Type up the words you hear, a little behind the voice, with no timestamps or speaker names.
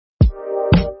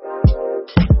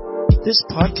This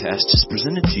podcast is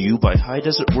presented to you by High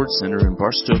Desert Word Center in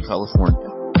Barstow, California.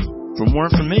 For more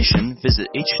information, visit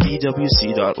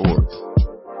hdwc.org.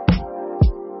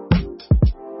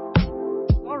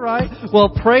 All right. Well,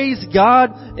 praise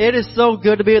God. It is so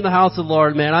good to be in the house of the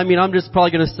Lord, man. I mean, I'm just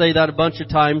probably going to say that a bunch of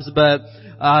times, but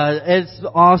it's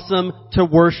awesome to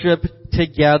worship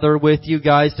together with you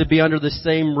guys, to be under the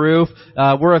same roof.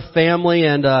 We're a family,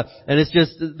 and it's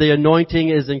just, the anointing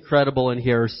is incredible in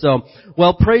here. So,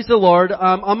 well, praise the Lord.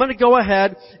 I'm going to go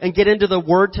ahead and get into the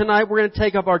Word tonight. We're going to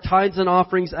take up our tithes and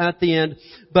offerings at the end.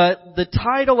 But the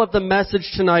title of the message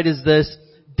tonight is this: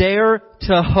 Dare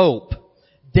to Hope.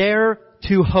 Dare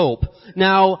to hope.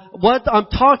 Now, what I'm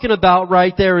talking about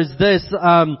right there is this.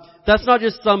 That's not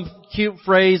just some cute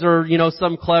phrase or,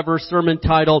 some clever sermon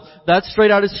title. That's straight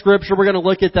out of Scripture. We're going to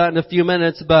look at that in a few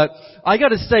minutes. But I got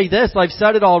to say this. I've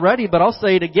said it already, but I'll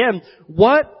say it again.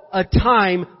 What a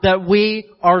time that we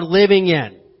are living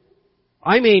in.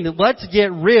 I mean, let's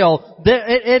get real.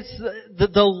 It's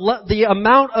the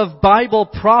amount of Bible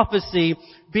prophecy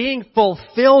being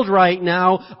fulfilled right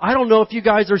now. I don't know if you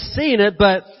guys are seeing it,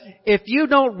 but if you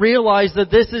don't realize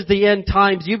that this is the end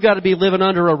times, you've got to be living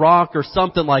under a rock or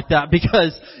something like that,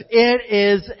 because it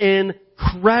is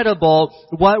incredible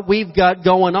what we've got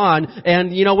going on. And,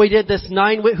 we did this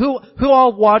 9 weeks. Who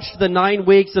all watched the 9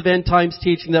 weeks of end times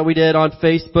teaching that we did on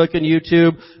Facebook and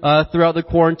YouTube, throughout the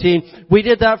quarantine? We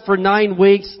did that for 9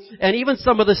 weeks. And even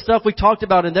some of the stuff we talked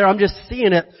about in there, I'm just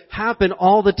seeing it happen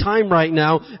all the time right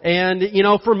now. And,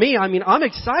 for me, I'm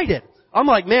excited. I'm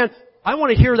like, man, I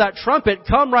want to hear that trumpet.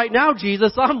 Come right now,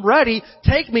 Jesus. I'm ready.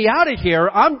 Take me out of here.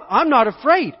 I'm not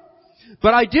afraid.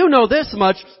 But I do know this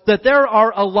much, that there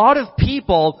are a lot of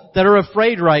people that are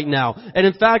afraid right now. And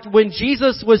in fact, when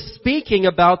Jesus was speaking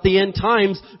about the end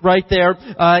times right there,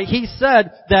 He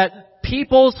said that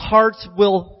people's hearts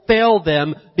will fail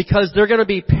them because they're going to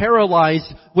be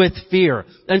paralyzed with fear.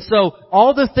 And so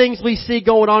all the things we see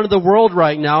going on in the world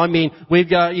right now, we've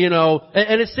got,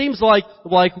 and it seems like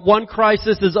one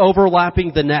crisis is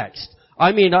overlapping the next.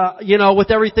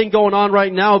 With everything going on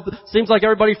right now, it seems like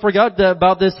everybody forgot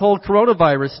about this whole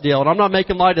coronavirus deal. And I'm not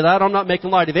making light of that. I'm not making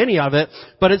light of any of it.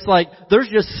 But it's like, there's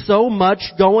just so much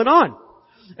going on.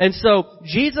 And so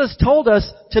Jesus told us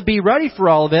to be ready for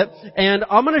all of it. And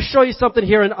I'm going to show you something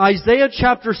here in Isaiah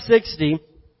chapter 60.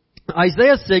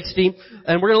 Isaiah 60,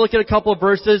 and we're going to look at a couple of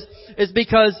verses, is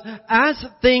because as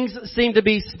things seem to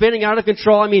be spinning out of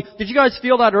control, did you guys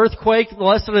feel that earthquake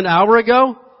less than an hour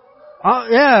ago?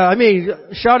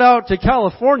 Shout out to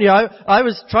California. I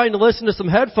was trying to listen to some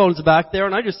headphones back there,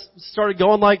 and I just started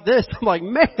going like this. I'm like,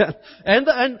 man. And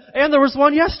there was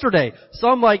one yesterday. So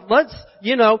I'm like,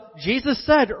 Jesus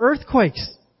said earthquakes,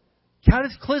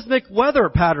 cataclysmic weather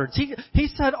patterns. He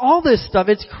said all this stuff.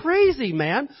 It's crazy,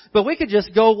 man. But we could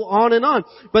just go on and on.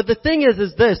 But the thing is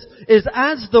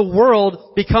as the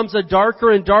world becomes a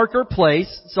darker and darker place,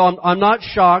 so I'm not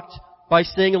shocked by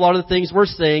seeing a lot of the things we're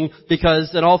seeing,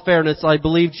 because in all fairness, I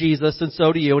believe Jesus, and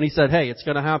so do you, and He said, hey, it's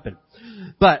going to happen.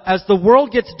 But as the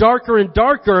world gets darker and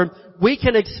darker, we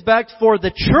can expect for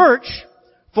the church,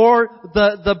 for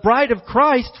the bride of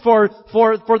Christ, for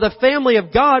the family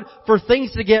of God, for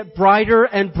things to get brighter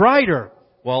and brighter.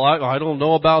 Well, I don't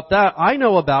know about that. I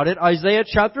know about it. Isaiah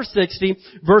chapter 60,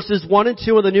 verses 1 and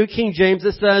 2 in the New King James,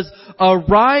 it says,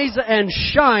 arise and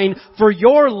shine, for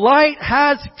your light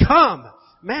has come.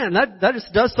 Man, that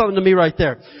just does something to me right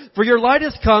there. For your light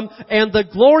has come, and the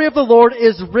glory of the Lord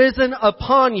is risen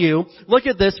upon you. Look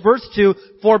at this, verse 2.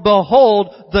 For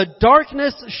behold, the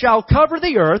darkness shall cover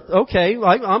the earth. Okay,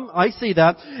 I see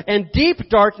that. And deep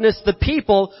darkness the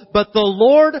people, but the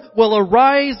Lord will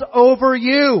arise over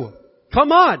you.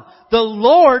 Come on. The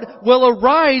Lord will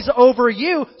arise over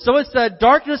you. So it said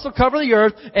darkness will cover the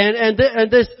earth and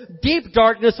this deep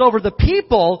darkness over the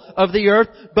people of the earth,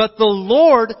 but the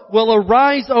Lord will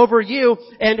arise over you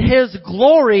and His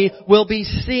glory will be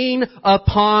seen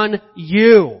upon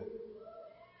you.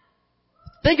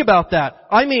 Think about that.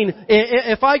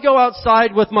 If I go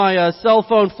outside with my cell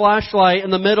phone flashlight in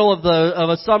the middle of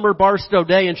a summer Barstow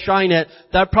day and shine it,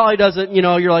 that probably doesn't,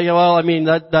 you're like, well,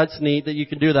 that's neat that you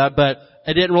can do that, but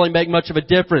it didn't really make much of a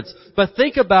difference. But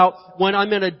think about when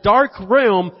I'm in a dark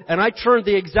room and I turn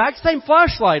the exact same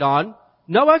flashlight on,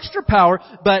 no extra power,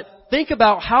 but think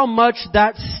about how much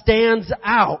that stands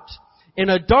out in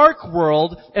a dark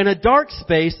world, in a dark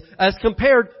space, as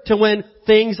compared to when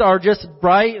things are just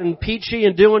bright and peachy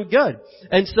and doing good.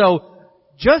 And so,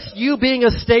 just you being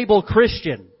a stable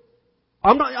Christian,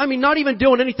 not even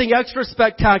doing anything extra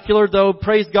spectacular, though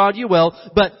praise God you will,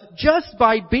 but just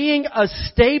by being a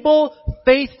stable,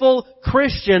 faithful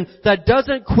Christian that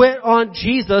doesn't quit on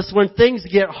Jesus when things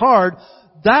get hard,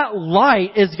 that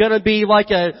light is going to be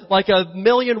like a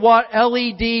 1,000,000-watt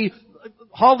LED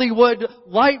Hollywood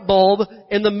light bulb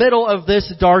in the middle of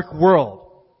this dark world.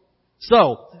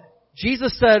 So,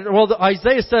 Jesus said,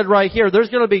 Isaiah said right here, there's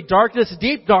going to be darkness,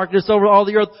 deep darkness over all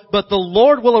the earth, but the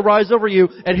Lord will arise over you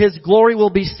and His glory will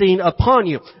be seen upon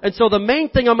you. And so the main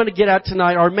thing I'm going to get at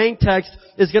tonight, our main text,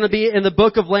 is going to be in the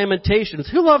book of Lamentations.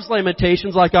 Who loves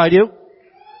Lamentations like I do?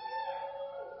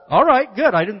 Alright,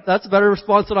 good. That's a better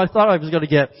response than I thought I was going to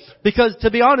get. Because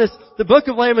to be honest, the book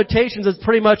of Lamentations is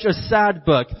pretty much a sad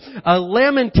book. A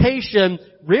lamentation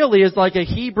really is like a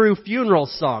Hebrew funeral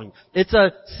song. It's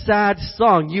a sad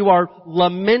song. You are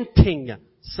lamenting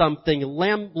something.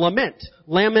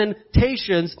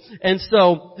 Lamentations. And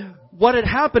so, what had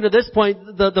happened at this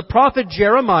point, the prophet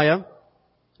Jeremiah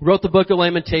wrote the book of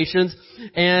Lamentations,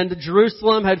 and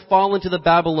Jerusalem had fallen to the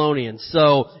Babylonians.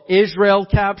 So Israel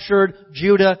captured,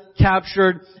 Judah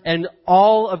captured, and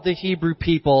all of the Hebrew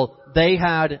people, they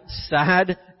had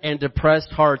sad and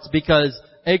depressed hearts because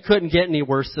it couldn't get any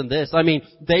worse than this. I mean,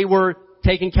 they were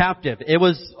taken captive. It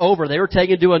was over. They were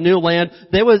taken to a new land.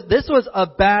 This was a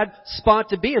bad spot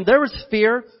to be in. There was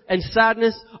fear and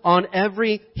sadness on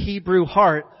every Hebrew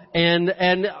heart. And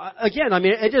again, I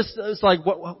mean, it's like,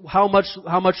 how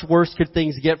much worse could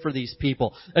things get for these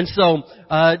people? And so,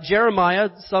 Jeremiah,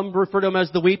 some refer to him as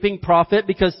the weeping prophet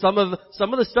because some of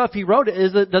the stuff he wrote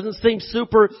it doesn't seem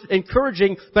super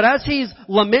encouraging, but as he's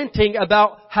lamenting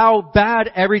about how bad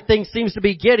everything seems to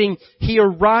be getting, he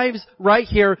arrives right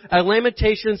here at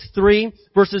Lamentations 3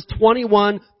 verses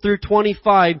 21 through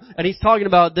 25, and he's talking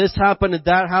about this happened and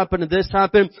that happened and this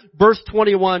happened. Verse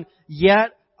 21,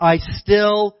 yet I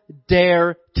still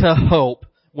dare to hope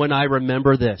when I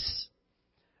remember this.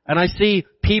 And I see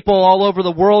people all over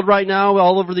the world right now,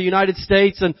 all over the United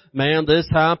States, and man, this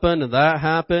happened and that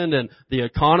happened, and the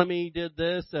economy did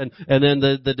this, and then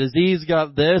the disease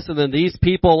got this, and then these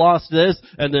people lost this,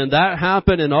 and then that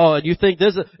happened, and and you think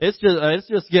it's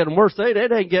just getting worse.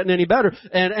 It ain't getting any better.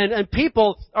 And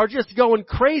people are just going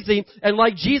crazy, and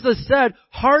like Jesus said,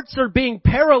 hearts are being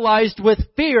paralyzed with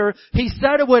fear. He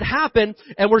said it would happen,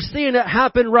 and we're seeing it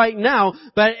happen right now.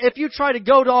 But if you try to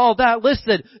go to all that,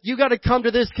 listen, you gotta come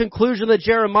to this conclusion that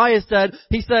Jeremiah said.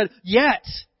 He said, yet,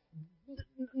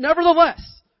 nevertheless,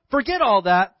 forget all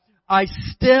that. I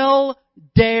still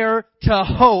dare to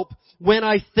hope when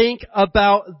I think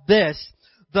about this.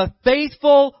 The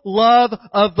faithful love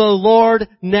of the Lord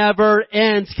never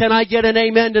ends. Can I get an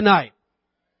amen tonight?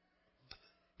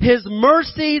 His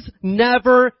mercies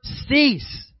never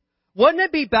cease. Wouldn't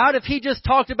it be bad if he just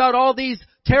talked about all these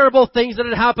terrible things that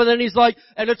had happened and he's like,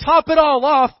 and to top it all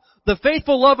off, the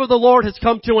faithful love of the Lord has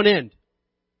come to an end.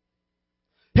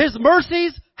 His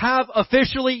mercies have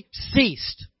officially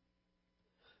ceased.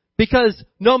 Because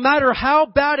no matter how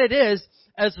bad it is,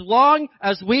 as long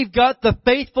as we've got the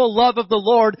faithful love of the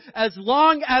Lord, as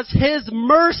long as His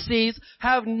mercies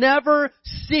have never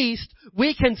ceased,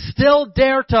 we can still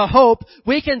dare to hope.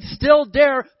 We can still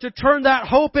dare to turn that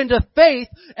hope into faith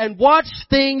and watch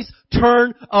things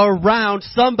turn around.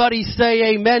 Somebody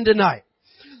say amen tonight.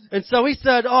 And so he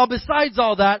said, besides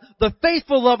all that, the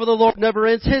faithful love of the Lord never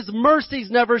ends. His mercies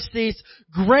never cease.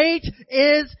 Great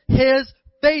is His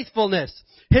faithfulness.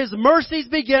 His mercies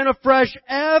begin afresh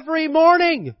every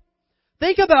morning.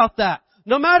 Think about that.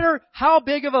 No matter how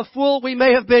big of a fool we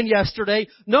may have been yesterday,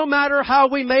 no matter how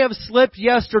we may have slipped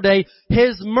yesterday,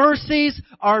 His mercies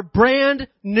are brand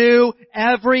new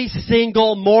every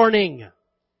single morning.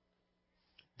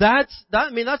 That's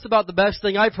about the best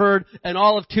thing I've heard in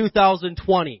all of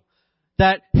 2020.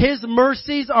 That His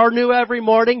mercies are new every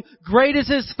morning. Great is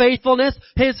His faithfulness.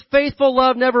 His faithful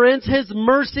love never ends. His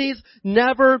mercies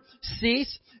never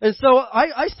cease. And so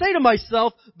I say to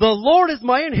myself, the Lord is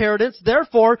my inheritance,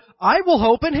 therefore I will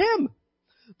hope in Him.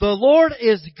 The Lord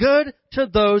is good to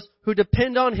those who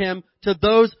depend on Him, to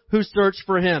those who search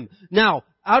for Him. Now,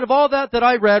 out of all that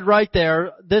I read right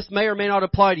there, this may or may not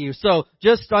apply to you. So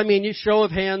just, you show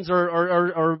of hands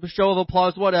or show of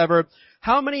applause, whatever.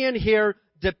 How many in here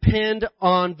depend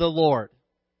on the Lord?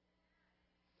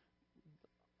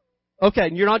 Okay,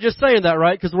 and you're not just saying that,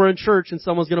 right? Because we're in church and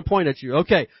someone's going to point at you.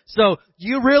 Okay, so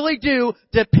you really do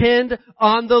depend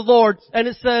on the Lord. And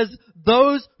it says,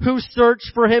 those who search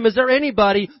for Him. Is there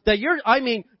anybody that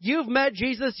you've met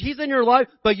Jesus, He's in your life,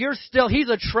 but He's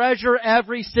a treasure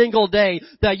every single day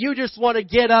that you just want to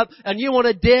get up and you want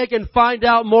to dig and find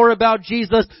out more about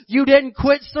Jesus. You didn't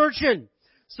quit searching.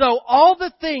 So all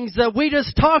the things that we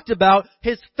just talked about,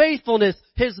 His faithfulness,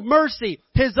 His mercy,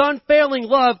 His unfailing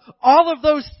love, all of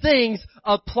those things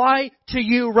apply to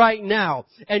you right now.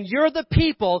 And you're the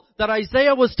people that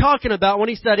Isaiah was talking about when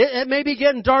he said, it may be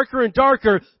getting darker and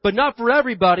darker, but not for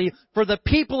everybody. For the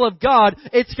people of God,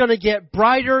 it's going to get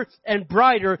brighter and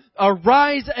brighter.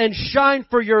 Arise and shine,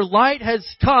 for your light has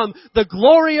come. The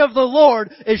glory of the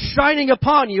Lord is shining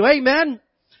upon you. Amen?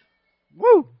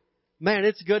 Woo! Man,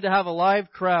 it's good to have a live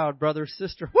crowd, brother,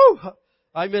 sister. Woo!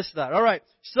 I missed that. All right.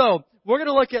 So, we're going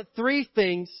to look at three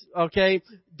things, okay,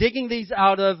 digging these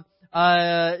out of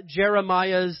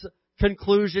Jeremiah's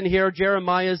conclusion here,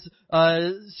 Jeremiah's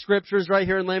scriptures right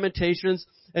here in Lamentations.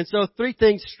 And so, three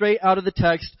things straight out of the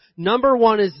text. Number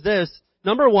one is this.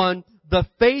 Number one, the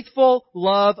faithful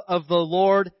love of the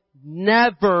Lord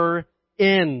never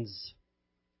ends.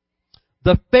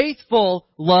 The faithful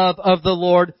love of the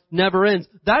Lord never ends.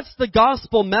 That's the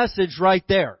gospel message right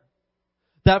there.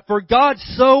 That for God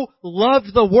so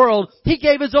loved the world, He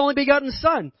gave His only begotten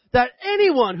Son, that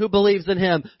anyone who believes in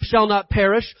Him shall not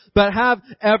perish, but have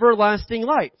everlasting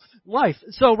life.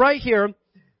 So right here,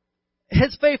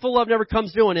 His faithful love never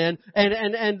comes to an end,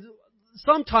 and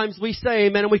sometimes we say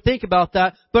amen and we think about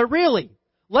that, but really,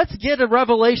 let's get a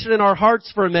revelation in our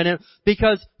hearts for a minute,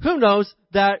 because who knows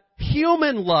that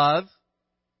human love,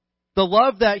 the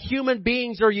love that human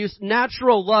beings are used,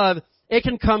 natural love, it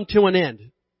can come to an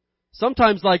end.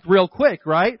 Sometimes like real quick,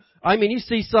 right? I mean, you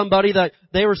see somebody that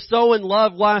they were so in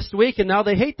love last week and now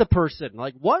they hate the person.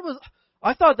 Like,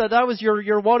 I thought that was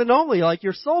your one and only, like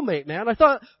your soulmate, man. I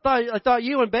thought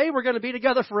you and Babe were going to be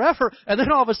together forever. And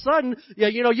then all of a sudden,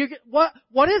 you get,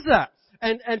 what is that?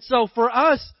 And so for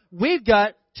us, we've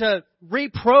got to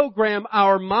reprogram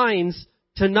our minds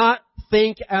to not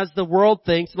think as the world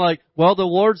thinks, like, well, the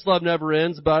Lord's love never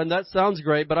ends, and that sounds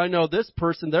great, but I know this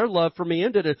person, their love for me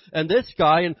ended, and this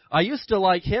guy, and I used to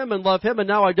like him and love him, and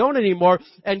now I don't anymore.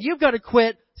 And you've got to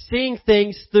quit seeing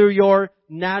things through your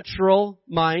natural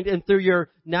mind and through your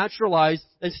natural eyes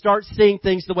and start seeing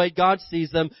things the way God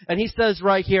sees them. And He says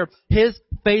right here, His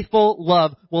faithful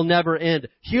love will never end.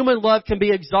 Human love can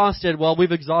be exhausted. Well,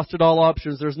 we've exhausted all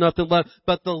options. There's nothing left.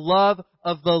 But the love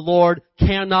of the Lord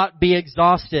cannot be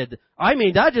exhausted. I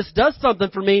mean, that just does something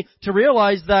for me to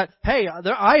realize that, hey,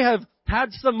 I have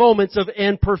had some moments of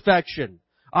imperfection.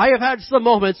 I have had some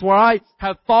moments where I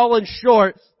have fallen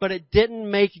short, but it didn't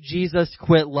make Jesus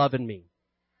quit loving me.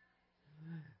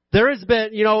 There has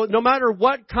been, no matter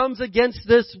what comes against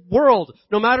this world,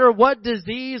 no matter what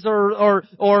disease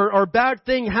or bad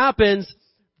thing happens,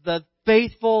 the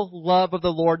faithful love of the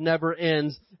Lord never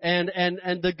ends. And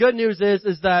the good news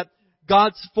is that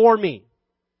God's for me.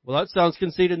 Well, that sounds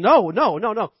conceited. No.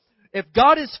 If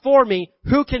God is for me,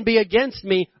 who can be against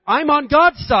me? I'm on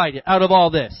God's side out of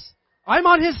all this. I'm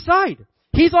on His side.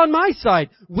 He's on my side.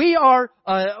 We are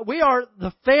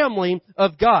the family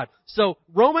of God. So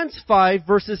Romans 5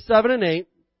 verses 7 and 8.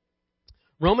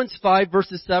 Romans 5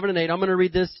 verses 7 and 8. I'm going to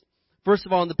read this first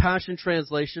of all in the Passion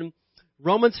Translation.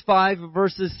 Romans 5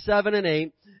 verses 7 and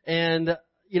 8. And,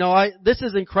 this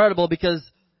is incredible because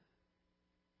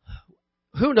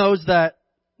who knows that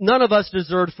none of us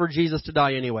deserved for Jesus to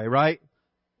die anyway, right?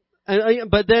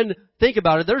 But then think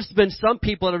about it. There's been some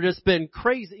people that have just been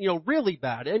crazy, really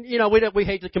bad. And, we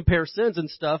hate to compare sins and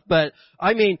stuff, but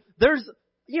I mean,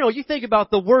 you think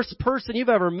about the worst person you've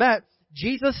ever met.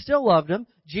 Jesus still loved him.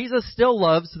 Jesus still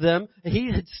loves them.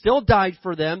 He still died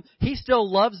for them. He still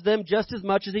loves them just as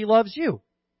much as He loves you.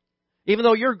 Even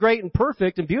though you're great and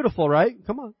perfect and beautiful, right?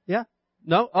 Come on. Yeah.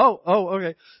 No? Oh,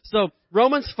 okay. So,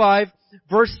 Romans 5,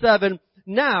 verse 7.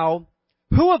 Now,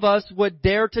 who of us would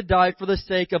dare to die for the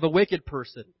sake of a wicked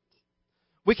person?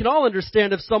 We can all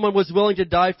understand if someone was willing to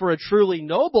die for a truly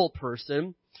noble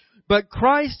person, but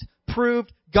Christ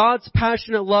proved God's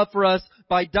passionate love for us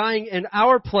by dying in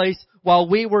our place while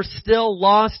we were still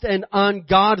lost and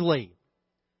ungodly.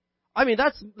 I mean,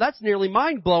 that's nearly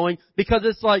mind-blowing because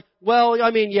it's like, well,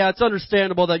 I mean, yeah, it's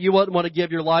understandable that you wouldn't want to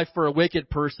give your life for a wicked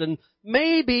person,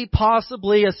 maybe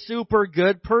possibly a super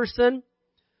good person,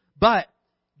 but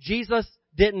Jesus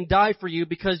didn't die for you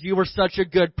because you were such a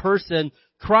good person.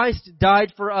 Christ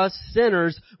died for us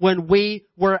sinners when we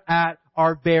were at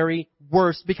our very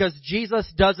worst, because Jesus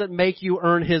doesn't make you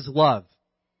earn His love.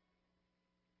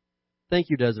 Thank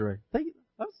you, Desiree. Thank you.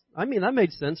 That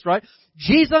made sense, right?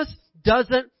 Jesus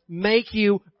doesn't make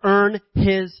you earn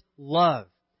His love.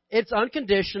 It's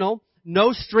unconditional,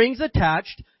 no strings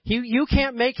attached. You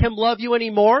can't make Him love you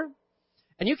anymore,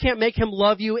 and you can't make Him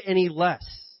love you any less.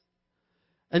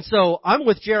 And so I'm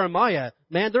with Jeremiah.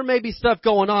 Man, there may be stuff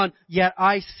going on, yet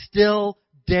I still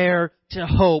dare to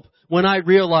hope when I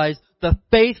realize the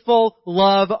faithful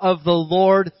love of the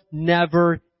Lord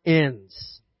never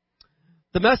ends.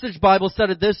 The Message Bible said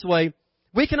it this way: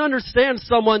 we can understand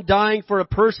someone dying for a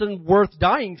person worth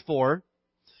dying for,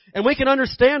 and we can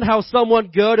understand how someone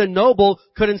good and noble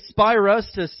could inspire us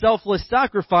to selfless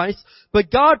sacrifice,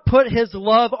 but God put His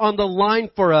love on the line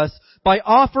for us by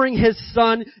offering His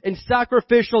Son in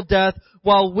sacrificial death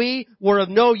while we were of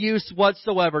no use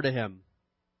whatsoever to Him.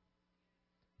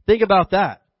 Think about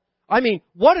that. I mean,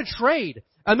 what a trade.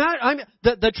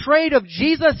 The trade of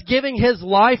Jesus giving His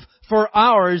life for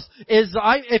ours is,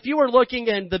 if you were looking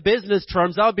in the business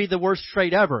terms, that would be the worst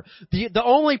trade ever. The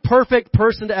only perfect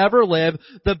person to ever live,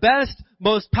 the best,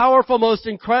 most powerful, most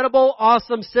incredible,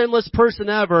 awesome, sinless person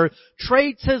ever,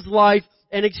 trades his life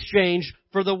in exchange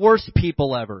for the worst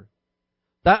people ever.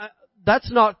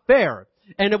 That's not fair.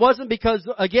 And it wasn't because,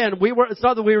 again, it's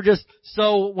not that we were just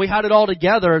we had it all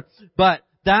together, but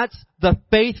that's the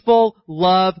faithful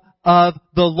love of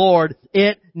the Lord.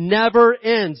 It never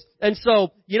ends. And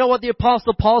so, you know what the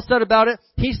Apostle Paul said about it?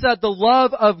 He said the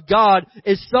love of God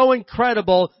is so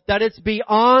incredible that it's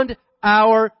beyond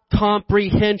our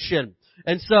comprehension.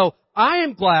 And so, I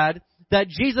am glad that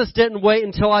Jesus didn't wait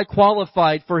until I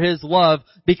qualified for His love,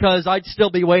 because I'd still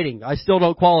be waiting. I still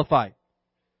don't qualify.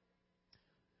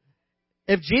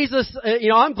 If Jesus,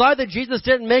 I'm glad that Jesus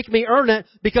didn't make me earn it,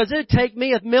 because it'd take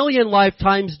me 1,000,000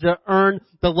 lifetimes to earn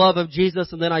the love of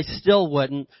Jesus, and then I still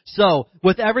wouldn't. So,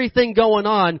 with everything going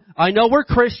on, I know we're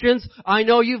Christians. I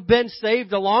know you've been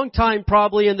saved a long time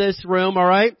probably in this room,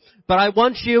 alright? But I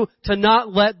want you to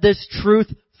not let this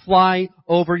truth fly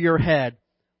over your head.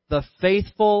 The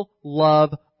faithful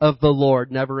love of the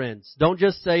Lord never ends. Don't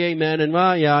just say amen and,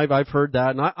 well, yeah, I've heard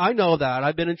that, and I know that.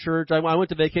 I've been in church. I went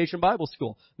to Vacation Bible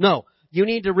School. No. You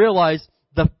need to realize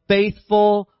the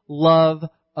faithful love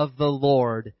of the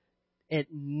Lord. It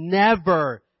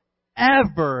never,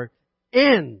 ever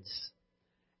ends.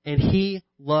 And He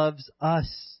loves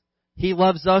us. He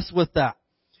loves us with that.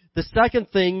 The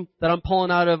second thing that I'm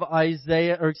pulling out of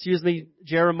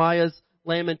Jeremiah's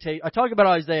Lamentation. I talk about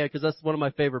Isaiah because that's one of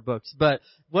my favorite books. But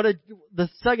the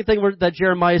second thing that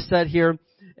Jeremiah said here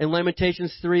in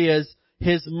Lamentations 3 is,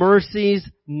 His mercies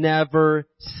never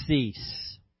cease.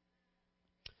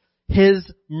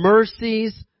 His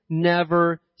mercies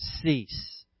never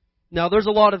cease. Now, there's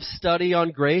a lot of study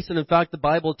on grace, and in fact, the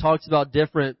Bible talks about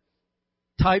different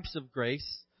types of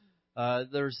grace.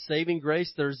 There's saving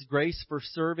grace, there's grace for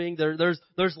serving,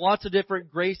 there's lots of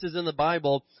different graces in the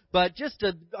Bible, but just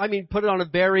to, put it on a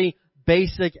very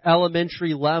basic,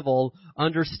 elementary level,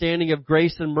 understanding of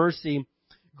grace and mercy.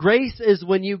 Grace is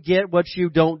when you get what you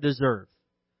don't deserve.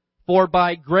 For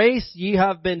by grace ye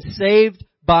have been saved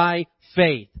by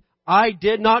faith. I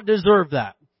did not deserve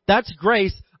that. That's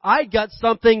grace. I got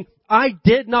something I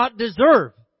did not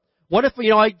deserve. What if,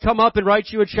 I come up and write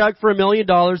you a check for $1 million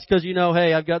because,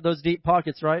 hey, I've got those deep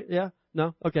pockets, right? Yeah?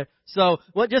 No? Okay. So,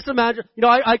 just imagine,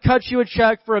 I cut you a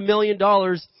check for $1 million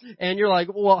and you're like,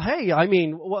 well, hey,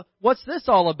 what's this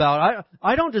all about?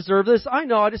 I don't deserve this. I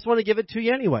know. I just want to give it to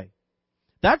you anyway.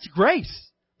 That's grace.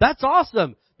 That's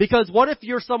awesome. Because what if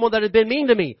you're someone that had been mean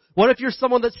to me? What if you're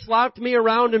someone that slapped me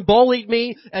around and bullied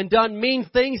me and done mean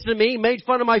things to me, made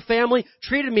fun of my family,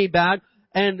 treated me bad,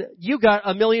 and you got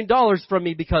 $1 million from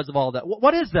me because of all that?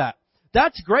 What is that?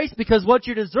 That's grace, because what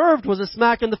you deserved was a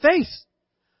smack in the face.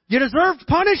 You deserved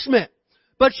punishment.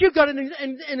 But you got an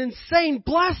insane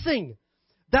blessing.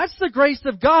 That's the grace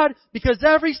of God, because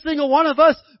every single one of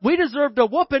us, we deserved a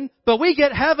whooping, but we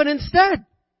get heaven instead.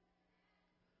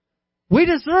 We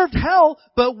deserved hell,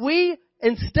 but we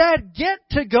instead get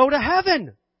to go to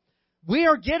heaven. We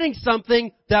are getting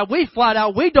something that we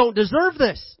don't deserve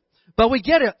this. But we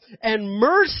get it. And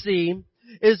mercy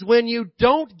is when you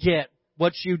don't get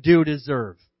what you do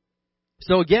deserve.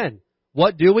 So again,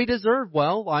 what do we deserve?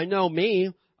 Well, I know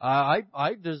me. I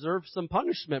deserve some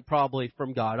punishment probably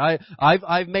from God.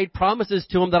 I've made promises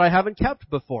to Him that I haven't kept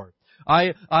before.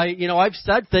 I've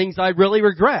said things I really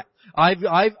regret.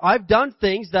 I've done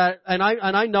things that, and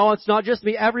I know it's not just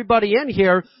me, everybody in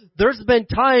here, there's been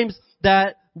times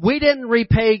that we didn't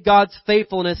repay God's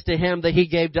faithfulness to Him that He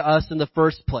gave to us in the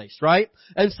first place, right?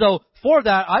 And so, for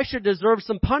that, I should deserve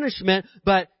some punishment,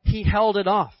 but He held it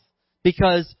off,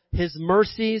 because His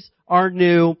mercies are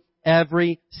new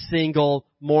every single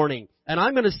morning. And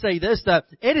I'm going to say this, that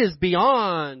it is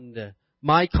beyond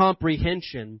my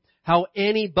comprehension how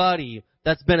anybody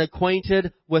that's been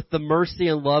acquainted with the mercy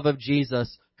and love of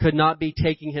Jesus could not be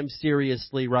taking Him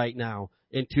seriously right now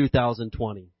in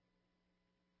 2020.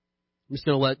 I'm just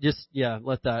going to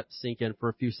let that sink in for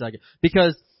a few seconds.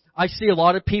 Because I see a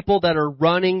lot of people that are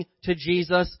running to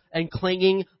Jesus and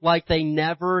clinging like they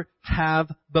never have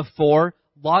before.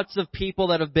 Lots of people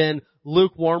that have been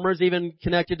lukewarmers, even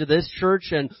connected to this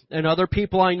church and other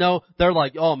people I know, they're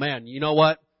like, oh man, you know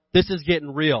what? This is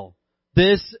getting real.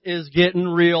 This is getting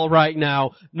real right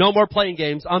now. No more playing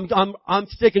games. I'm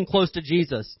sticking close to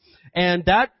Jesus. And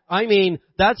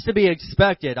that's to be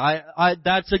expected.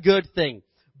 That's a good thing.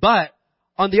 But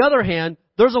on the other hand,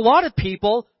 there's a lot of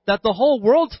people that the whole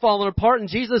world's falling apart and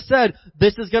Jesus said,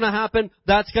 this is gonna happen,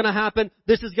 that's gonna happen,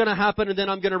 this is gonna happen, and then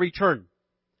I'm gonna return.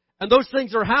 And those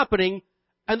things are happening,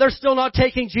 and they're still not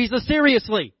taking Jesus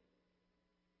seriously.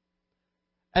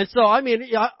 And so,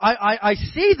 I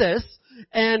see this,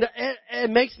 and it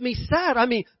makes me sad.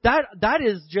 That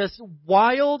is just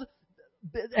wild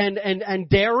and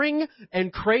daring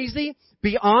and crazy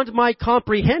beyond my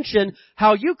comprehension,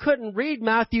 how you couldn't read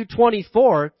Matthew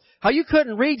 24, how you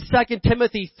couldn't read 2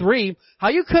 Timothy 3, how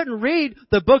you couldn't read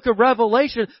the book of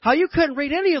Revelation, how you couldn't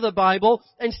read any of the Bible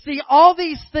and see all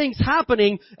these things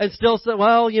happening and still say,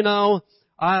 well,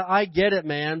 I get it,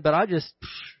 man, but I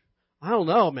don't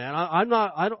know, man. I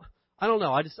don't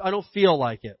know. I don't feel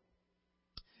like it.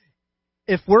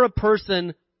 If we're a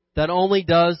person that only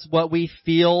does what we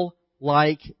feel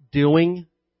like doing,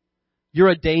 you're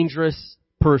a dangerous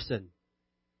person.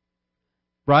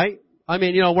 Right?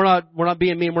 We're not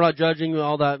being mean, we're not judging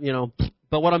all that,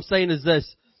 But what I'm saying is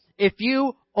this. If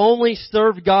you only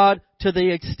serve God to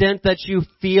the extent that you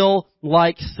feel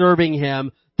like serving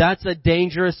Him, that's a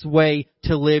dangerous way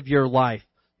to live your life.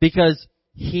 Because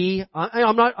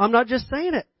I'm not just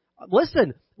saying it.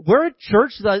 Listen, we're a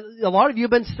church that a lot of you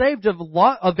have been saved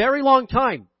a very long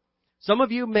time. Some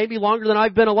of you maybe longer than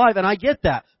I've been alive, and I get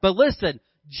that. But listen,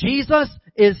 Jesus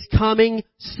is coming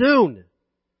soon.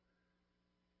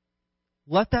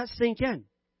 Let that sink in.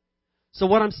 So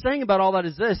what I'm saying about all that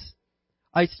is this.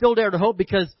 I still dare to hope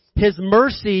because His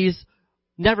mercies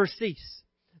never cease.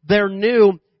 They're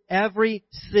new every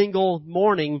single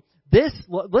morning. This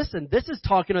is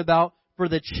talking about for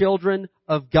the children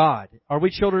of God. Are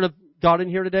we children of God in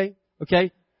here today?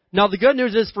 Okay. Now the good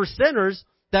news is for sinners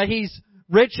that He's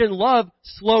rich in love,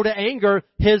 slow to anger.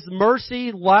 His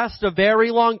mercy lasts a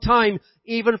very long time,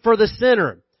 even for the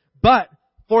sinner. But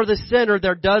for the sinner,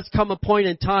 there does come a point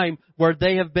in time where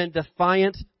they have been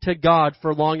defiant to God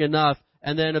for long enough,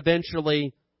 and then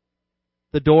eventually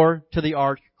the door to the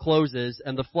ark closes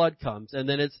and the flood comes. And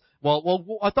then it's, well,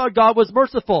 I thought God was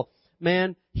merciful.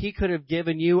 Man, He could have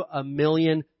given you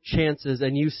 1,000,000 chances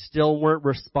and you still weren't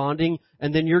responding,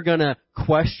 and then you're gonna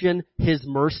question His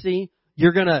mercy.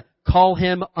 You're gonna call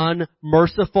Him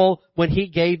unmerciful when He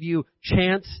gave you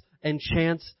chance and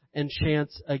chance and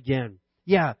chance again.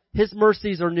 Yeah, His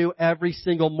mercies are new every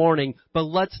single morning, but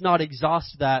let's not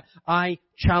exhaust that. I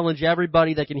challenge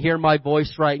everybody that can hear my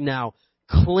voice right now.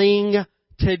 Cling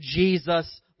to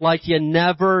Jesus like you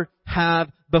never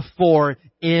have before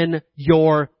in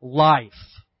your life.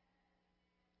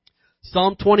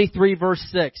 Psalm 23 verse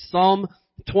 6. Psalm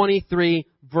 23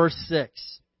 verse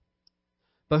 6.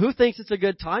 But who thinks it's a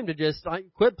good time to just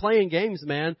quit playing games,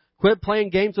 man? Quit playing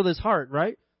games with his heart,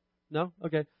 right? No?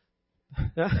 Okay.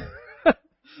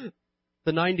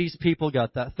 The 90s people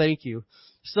got that. Thank you.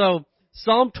 So,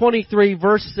 Psalm 23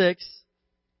 verse 6.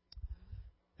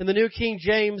 In the New King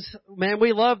James, man,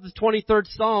 we love the 23rd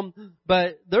Psalm,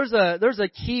 but there's a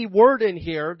key word in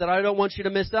here that I don't want you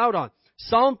to miss out on.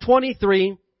 Psalm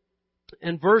 23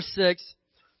 and verse 6,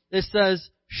 it says,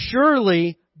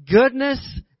 surely goodness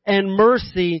and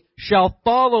mercy shall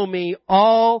follow me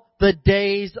all the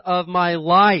days of my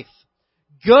life.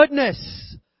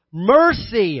 Goodness,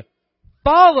 mercy,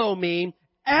 follow me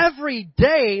every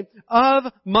day of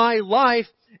my life,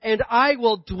 and I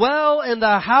will dwell in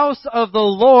the house of the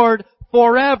Lord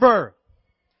forever.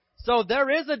 So there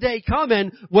is a day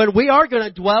coming when we are going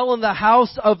to dwell in the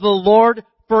house of the Lord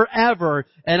forever.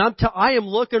 And I am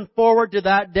looking forward to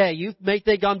that day. You may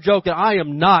think I'm joking. I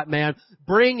am not, man.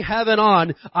 Bring heaven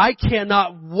on. I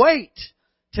cannot wait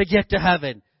to get to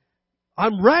heaven.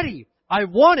 I'm ready. I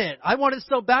want it. I want it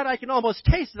so bad I can almost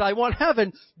taste it. I want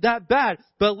heaven that bad.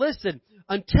 But listen,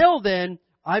 until then,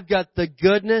 I've got the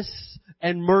goodness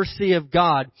and mercy of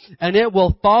God, and it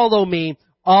will follow me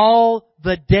all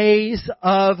the days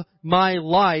of my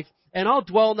life, and I'll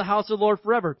dwell in the house of the Lord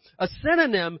forever. A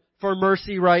synonym for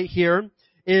mercy right here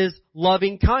is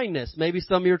loving kindness. Maybe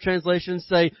some of your translations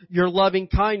say your loving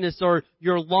kindness or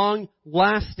your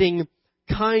long-lasting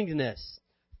kindness.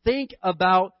 Think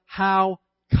about how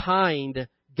kind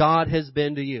God has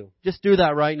been to you. Just do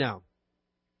that right now.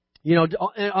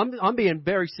 I'm being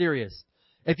very serious.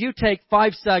 If you take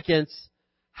 5 seconds,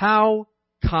 how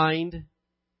kind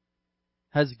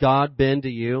has God been to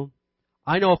you?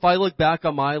 I know if I look back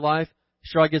on my life,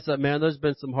 sure I guess that, man, there's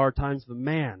been some hard times, but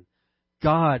man,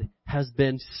 God has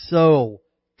been so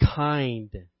kind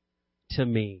to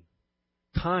me.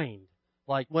 Kind.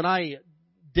 Like when I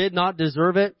did not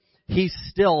deserve it, He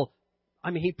still,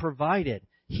 He provided.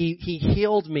 He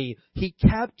healed me. He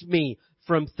kept me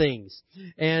from things.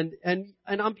 And I'm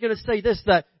going to say this,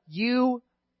 that you,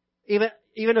 even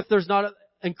if there's not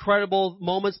incredible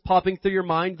moments popping through your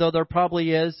mind, though there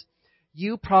probably is,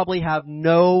 you probably have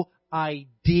no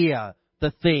idea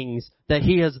the things that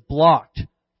He has blocked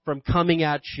from coming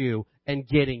at you and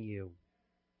getting you.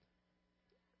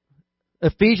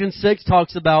 Ephesians 6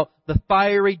 talks about the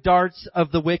fiery darts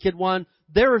of the wicked one.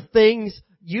 There are things,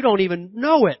 you don't even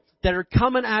know it, that are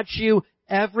coming at you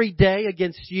every day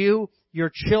against you,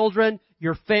 your children,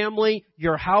 your family,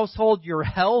 your household, your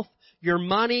health, your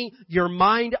money, your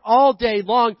mind, all day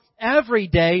long, every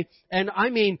day. And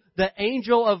the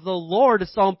angel of the Lord,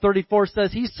 Psalm 34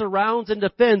 says, He surrounds and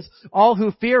defends all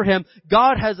who fear Him.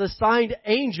 God has assigned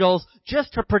angels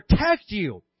just to protect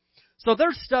you. So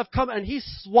there's stuff coming, and He's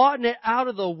swatting it out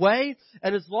of the way.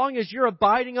 And as long as you're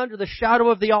abiding under the shadow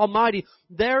of the Almighty,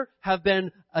 there have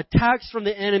been attacks from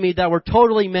the enemy that were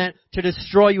totally meant to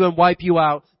destroy you and wipe you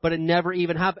out, but it never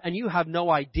even happened, and you have no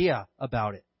idea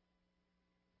about it.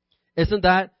 Isn't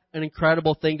that an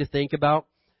incredible thing to think about?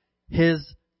 His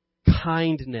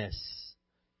kindness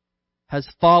has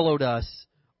followed us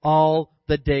all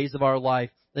the days of our life.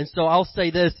 And so I'll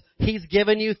say this, He's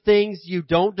given you things you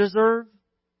don't deserve,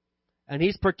 and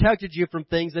He's protected you from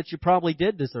things that you probably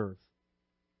did deserve.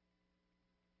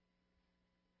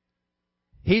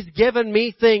 He's given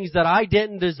me things that I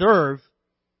didn't deserve,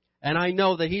 and I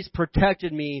know that He's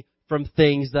protected me from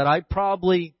things that I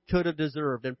probably could have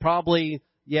deserved, and probably,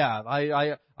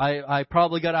 I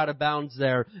probably got out of bounds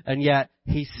there, and yet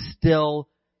He still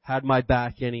had my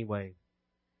back anyway.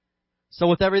 So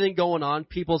with everything going on,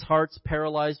 people's hearts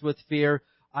paralyzed with fear,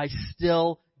 I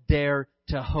still dare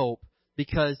to hope,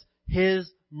 because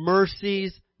His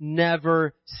mercies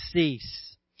never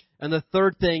cease. And the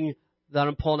third thing that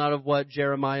I'm pulling out of what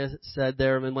Jeremiah said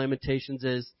there in Lamentations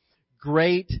is,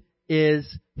 great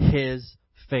is His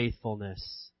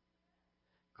faithfulness.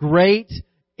 Great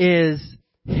is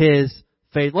His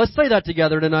faith. Let's say that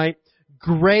together tonight.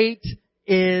 Great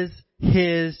is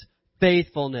His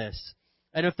faithfulness.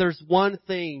 And if there's one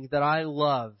thing that I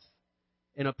love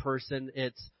in a person,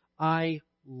 it's I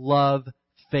love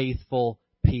faithful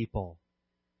people.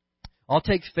 I'll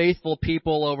take faithful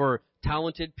people over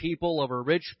talented people, over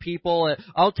rich people.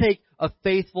 I'll take a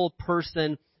faithful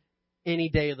person any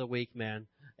day of the week, man.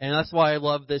 And that's why I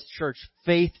love this church.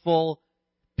 Faithful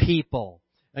people.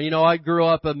 And I grew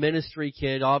up a ministry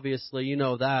kid, obviously, you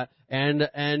know that. And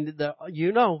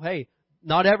hey,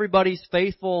 not everybody's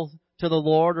faithful to the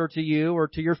Lord or to you or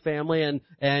to your family,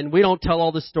 and we don't tell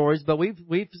all the stories, but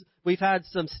we've had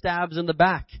some stabs in the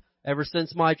back ever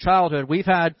since my childhood. We've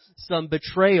had some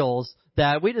betrayals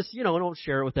that we just, don't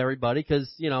share it with everybody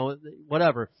because,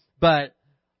 whatever. But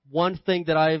one thing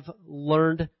that I've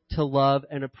learned to love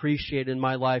and appreciate in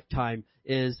my lifetime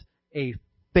is a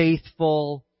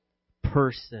faithful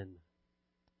person.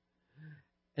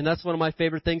 And that's one of my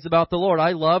favorite things about the Lord.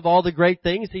 I love all the great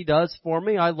things He does for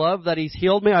me. I love that He's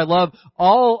healed me. I love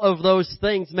all of those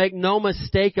things. Make no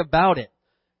mistake about it.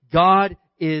 God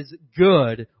is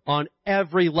good on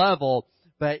every level,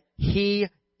 but He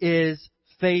is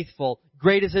faithful.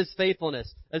 Great is His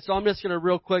faithfulness. And so I'm just going to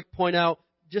real quick point out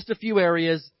just a few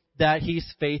areas that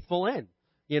He's faithful in.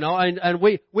 And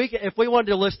we if we wanted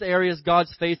to list the areas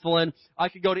God's faithful in, I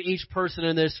could go to each person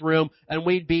in this room and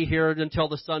we'd be here until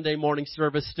the Sunday morning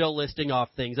service still listing off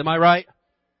things. Am I right?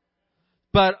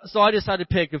 But, so I decided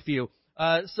to pick a few.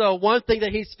 So one thing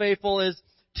that He's faithful is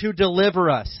to deliver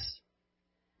us.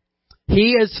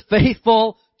 He is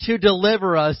faithful to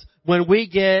deliver us when we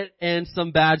get in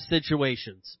some bad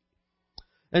situations.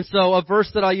 And so a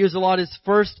verse that I use a lot is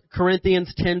 1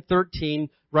 Corinthians 10:13.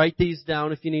 Write these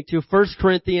down if you need to. 1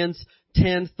 Corinthians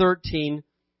 10:13.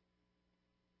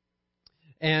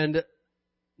 And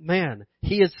man,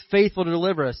 He is faithful to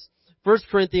deliver us. 1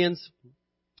 Corinthians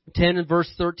 10 and verse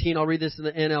 13. I'll read this in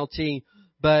the NLT.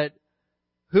 But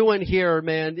who in here,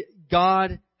 man,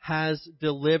 God has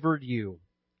delivered you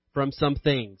from some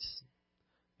things.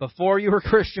 Before you were a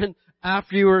Christian,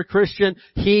 after you were a Christian,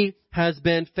 He has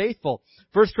been faithful.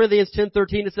 1 Corinthians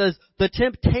 10:13, it says, the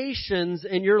temptations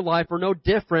in your life are no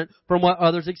different from what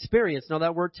others experience. Now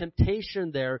that word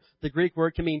temptation there, the Greek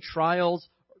word can mean trials,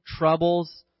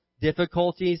 troubles,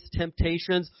 difficulties,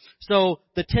 temptations. So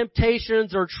the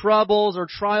temptations or troubles or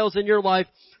trials in your life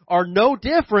are no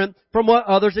different from what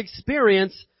others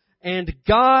experience. and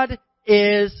God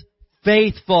is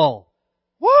faithful.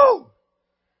 Woo!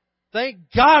 Thank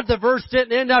God the verse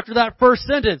didn't end after that first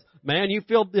sentence. Man, you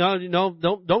feel,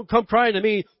 don't come crying to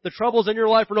me. The troubles in your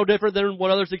life are no different than what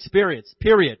others experience.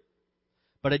 Period.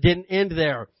 But it didn't end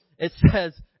there. It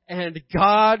says, and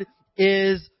God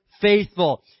is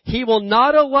faithful. He will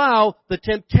not allow the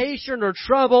temptation or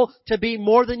trouble to be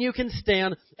more than you can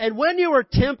stand. And when you are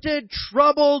tempted,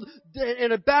 troubled,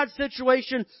 in a bad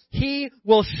situation, He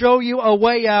will show you a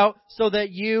way out so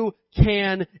that you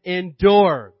can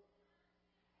endure.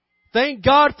 Thank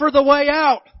God for the way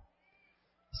out.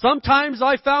 Sometimes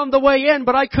I found the way in,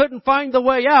 but I couldn't find the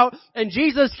way out. And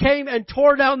Jesus came and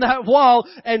tore down that wall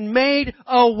and made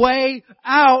a way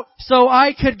out so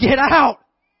I could get out.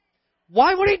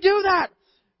 Why would He do that?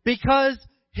 Because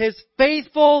His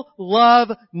faithful love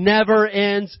never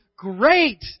ends.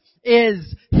 Great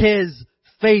is His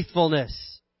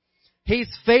faithfulness. He's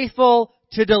faithful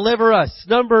to deliver us.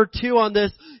 Number 2 on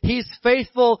this, He's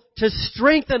faithful to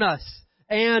strengthen us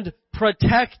and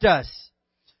protect us.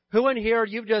 Who in here,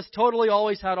 you've just totally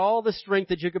always had all the strength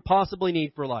that you could possibly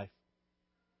need for life?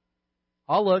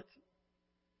 I'll look.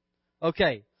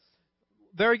 Okay.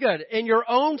 Very good. In your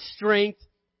own strength,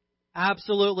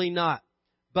 absolutely not.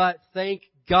 But thank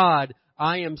God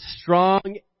I am strong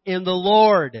in the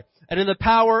Lord and in the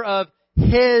power of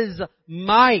His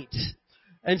might.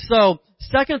 And so,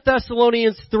 2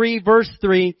 Thessalonians 3 verse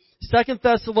 3, 2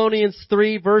 Thessalonians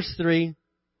 3 verse 3.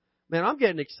 Man, I'm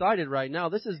getting excited right now.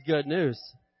 This is good news.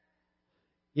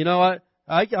 You know,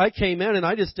 I came in and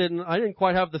I didn't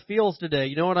quite have the feels today.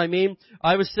 You know what I mean?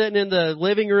 I was sitting in the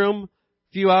living room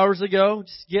a few hours ago,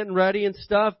 just getting ready and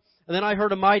stuff, and then I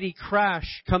heard a mighty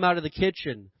crash come out of the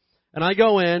kitchen. And I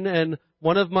go in, and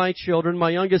one of my children, my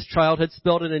youngest child, had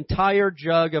spilled an entire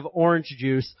jug of orange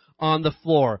juice on the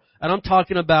floor. And I'm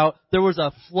talking about, there was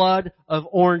a flood of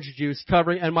orange juice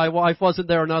covering, and my wife wasn't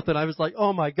there or nothing. I was like,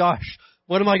 oh my gosh,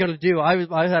 what am I going to do?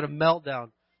 I had a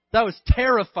meltdown. That was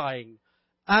terrifying.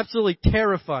 Absolutely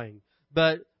terrifying.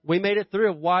 But we made it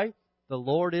through. Why? The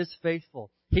Lord is faithful.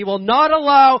 He will not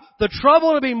allow the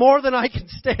trouble to be more than I can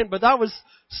stand. But that was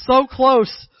so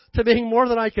close to being more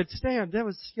than I could stand. That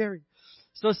was scary.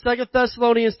 So 2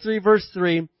 Thessalonians 3 verse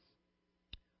 3.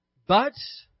 But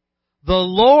the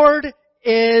Lord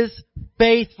is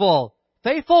faithful.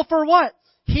 Faithful for what?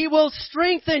 He will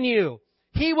strengthen you.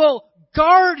 He will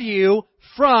guard you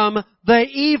from the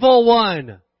evil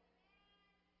one.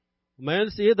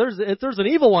 Man, see, there's an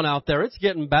evil one out there. It's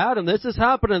getting bad, and this is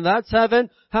happening, that's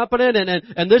happening,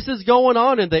 and this is going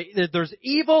on, and there's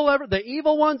the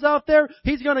evil one's out there.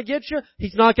 He's gonna get you.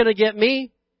 He's not gonna get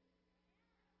me.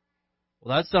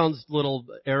 Well, that sounds a little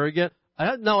arrogant.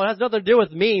 No, it has nothing to do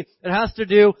with me. It has to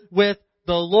do with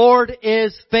the Lord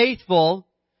is faithful.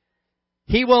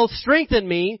 He will strengthen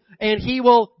me, and He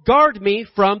will guard me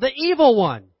from the evil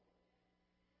one.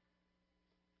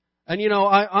 And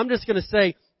I'm just gonna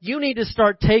say, you need to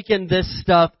start taking this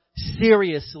stuff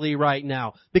seriously right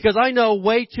now. Because I know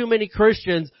way too many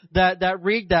Christians that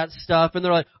read that stuff and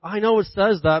they're like, I know it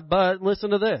says that, but listen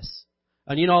to this.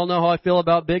 And you all know how I feel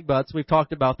about big butts. We've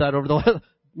talked about that over the,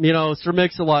 Sir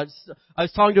Mix-a-Lot. I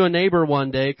was talking to a neighbor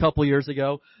one day, a couple years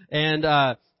ago, and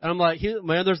I'm like,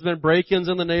 man, there's been break-ins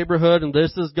in the neighborhood and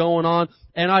this is going on.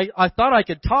 And I thought I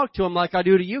could talk to him like I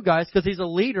do to you guys because he's a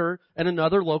leader in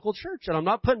another local church. And I'm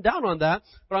not putting down on that,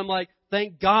 but I'm like,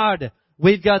 thank God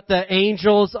we've got the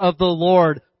angels of the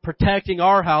Lord protecting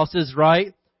our houses,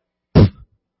 right? A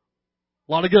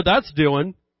lot of good that's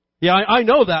doing. Yeah, I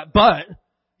know that, but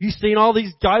you seen all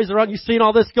these guys around, you seen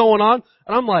all this going on?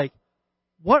 And I'm like,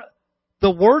 what?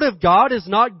 The Word of God is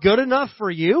not good enough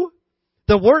for you?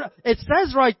 The Word, it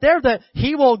says right there that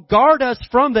He will guard us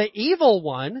from the evil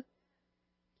one.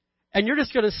 And you're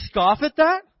just going to scoff at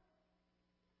that?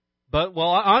 But,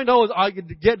 well, I know,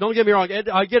 don't get me wrong,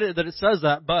 I get it that it says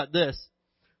that, but this.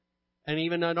 And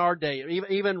even in our day,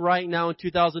 even right now in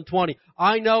 2020,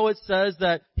 I know it says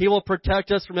that He will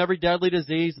protect us from every deadly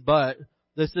disease, but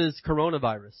this is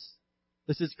coronavirus.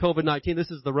 This is COVID-19.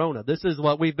 This is the Rona. This is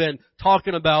what we've been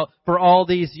talking about for all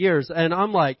these years. And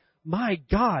I'm like, my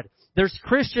God, there's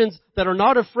Christians that are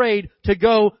not afraid to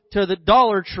go to the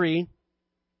Dollar Tree,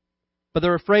 but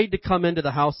they're afraid to come into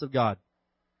the house of God.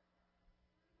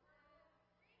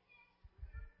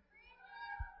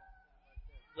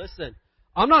 Listen,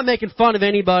 I'm not making fun of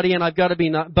anybody, and I've got to be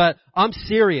not, but I'm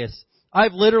serious.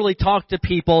 I've literally talked to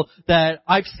people that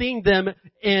I've seen them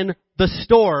in the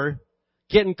store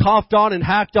getting coughed on and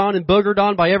hacked on and boogered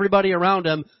on by everybody around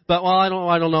them. But, well, I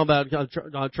don't know about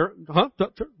church. Huh?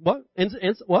 What?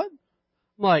 What?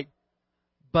 I'm like,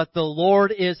 but the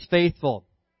Lord is faithful.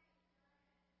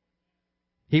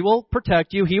 He will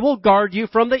protect you. He will guard you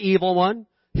from the evil one.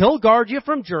 He'll guard you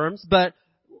from germs, but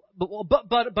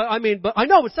I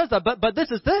know it says that, but this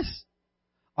is this.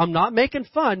 I'm not making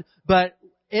fun, but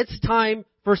it's time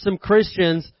for some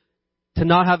Christians to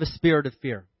not have a spirit of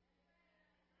fear.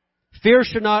 Fear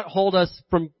should not hold us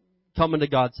from coming to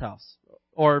God's house.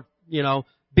 Or,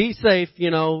 be safe,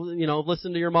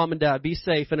 listen to your mom and dad, be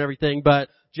safe and everything, but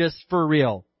just for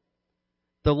real.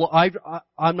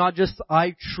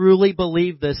 I truly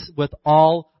believe this with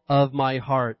all of my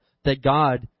heart, that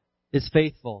God is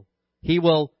faithful. He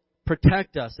will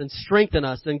protect us and strengthen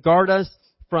us and guard us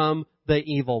from the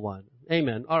evil one.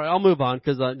 Amen. All right, I'll move on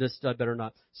because I better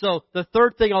not. So the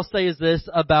third thing I'll say is this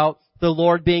about the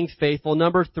Lord being faithful.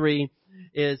 Number 3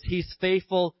 is He's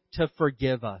faithful to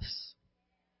forgive us.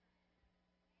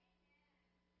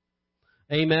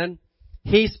 Amen.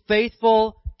 He's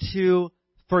faithful to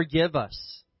forgive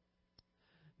us.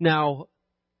 Now,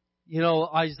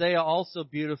 Isaiah also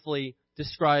beautifully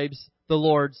describes the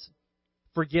Lord's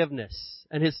forgiveness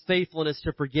and His faithfulness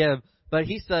to forgive. But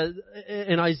He says,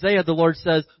 in Isaiah, the Lord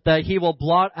says that He will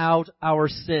blot out our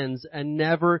sins and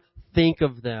never think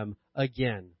of them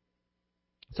again.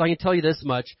 So I can tell you this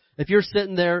much. If you're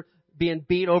sitting there being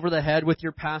beat over the head with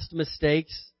your past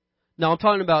mistakes, now I'm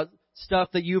talking about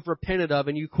stuff that you've repented of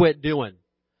and you quit doing.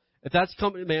 If that's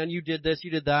coming, man, you did this,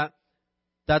 you did that,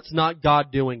 that's not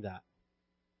God doing that.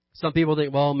 Some people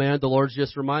think, well, man, the Lord's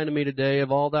just reminded me today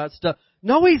of all that stuff.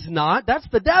 No, He's not. That's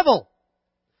the devil.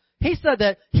 He said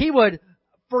that He would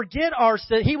forget our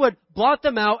sin. He would blot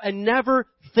them out and never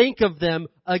think of them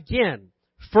again.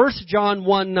 1 John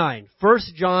 1:9. 1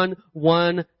 John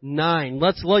 1:9.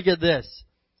 Let's look at this.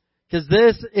 Because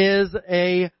this is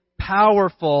a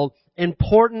powerful,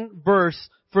 important verse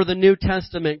for the New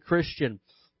Testament Christian.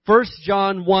 1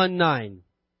 John 1:9.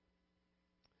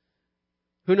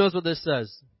 Who knows what this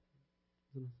says?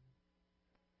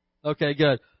 Okay,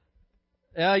 good.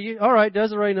 All right,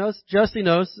 Desiree knows. Jesse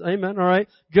knows. Amen. All right.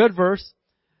 Good verse.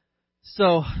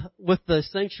 So, with the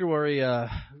sanctuary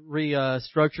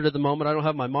restructured at the moment, I don't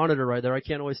have my monitor right there. I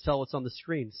can't always tell what's on the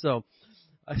screen. So,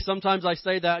 sometimes I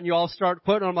say that and you all start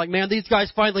quoting. I'm like, man, these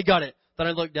guys finally got it. Then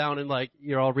I look down and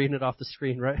you're all reading it off the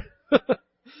screen, right?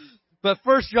 But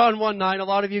 1 John 1:9, a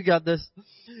lot of you got this.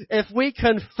 If we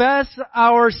confess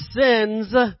our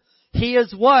sins, He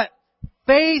is what?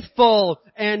 Faithful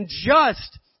and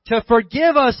just to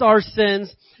forgive us our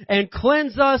sins and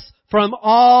cleanse us from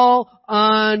all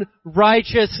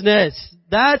unrighteousness.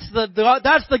 That's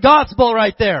the gospel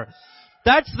right there.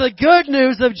 That's the good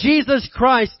news of Jesus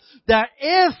Christ, that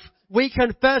if we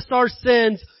confess our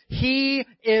sins, He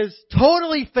is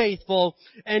totally faithful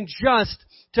and just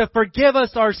to forgive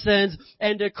us our sins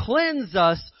and to cleanse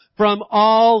us from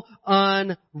all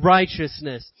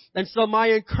unrighteousness. And so my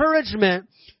encouragement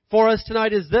for us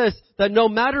tonight is this, that no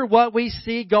matter what we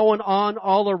see going on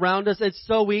all around us, it's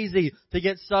so easy to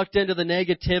get sucked into the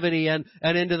negativity and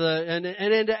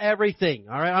into everything.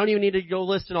 All right, I don't even need to go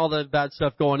listing all the bad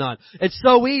stuff going on. It's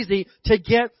so easy to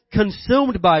get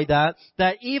consumed by that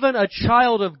even a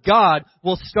child of God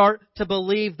will start to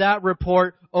believe that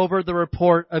report over the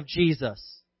report of Jesus.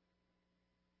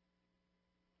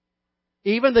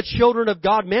 Even the children of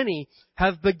God, many,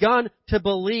 have begun to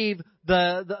believe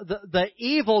the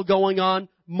evil going on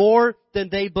more than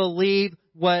they believe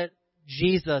what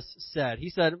Jesus said. He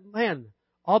said, man,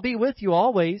 I'll be with you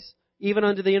always, even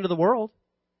unto the end of the world.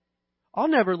 I'll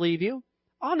never leave you.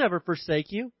 I'll never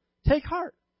forsake you. Take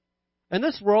heart. In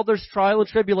this world there's trial and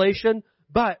tribulation,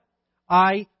 but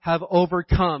I have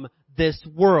overcome this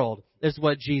world, is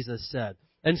what Jesus said.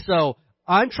 And so,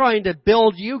 I'm trying to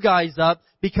build you guys up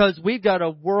because we've got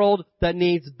a world that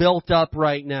needs built up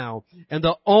right now. And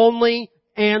the only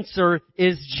answer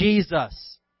is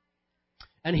Jesus.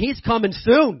 And He's coming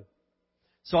soon.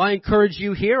 So I encourage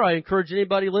you here, I encourage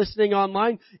anybody listening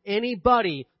online,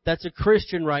 anybody that's a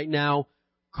Christian right now,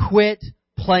 quit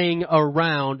playing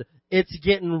around. It's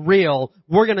getting real.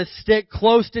 We're going to stick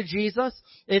close to Jesus.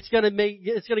 It's going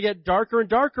to get darker and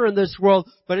darker in this world,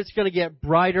 but it's going to get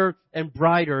brighter and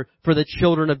brighter for the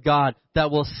children of God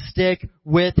that will stick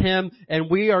with Him. And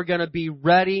we are going to be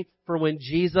ready for when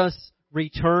Jesus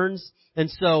returns. And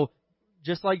so,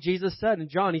 just like Jesus said in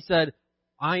John, He said,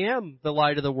 I am the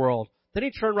light of the world. Then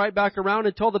He turned right back around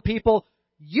and told the people,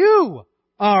 you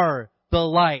are the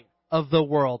light of the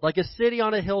world, like a city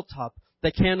on a hilltop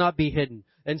that cannot be hidden.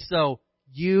 And so,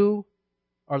 you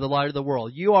are the light of the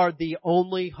world. You are the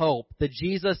only hope. The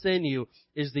Jesus in you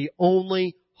is the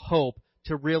only hope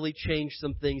to really change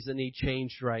some things that need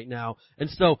changed right now. And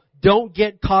so, don't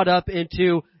get caught up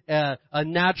into a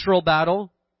natural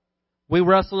battle. We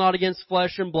wrestle not against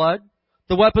flesh and blood.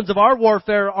 The weapons of our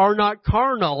warfare are not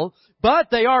carnal, but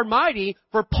they are mighty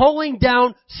for pulling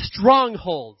down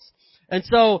strongholds. And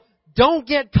so, don't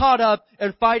get caught up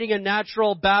in fighting a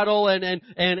natural battle and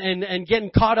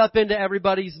getting caught up into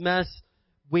everybody's mess.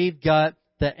 We've got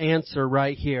the answer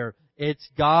right here. It's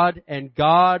God, and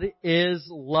God is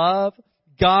love.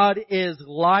 God is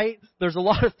light. There's a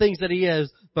lot of things that He is,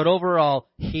 but overall,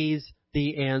 He's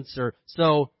the answer.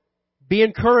 So, be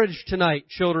encouraged tonight,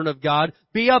 children of God.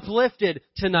 Be uplifted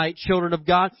tonight, children of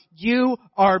God. You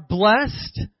are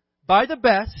blessed by the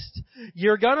best.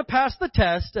 You're gonna pass the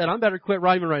test, and I better quit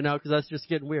rhyming right now because that's just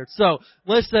getting weird. So,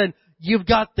 listen, you've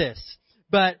got this.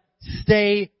 But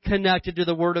stay connected to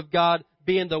the Word of God.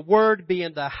 Be in the Word, be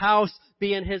in the house,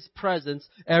 be in His presence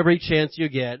every chance you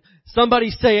get.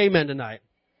 Somebody say amen tonight.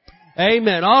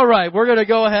 Amen. All right, we're gonna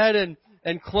go ahead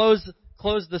and close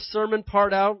the sermon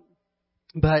part out.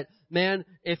 But man,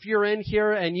 if you're in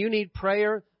here and you need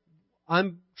prayer,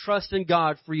 I'm trusting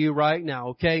God for you right now,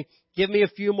 okay? Give me a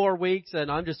few more weeks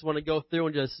and I just want to go through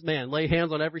and just, lay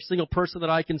hands on every single person that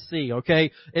I can see,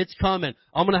 okay? It's coming.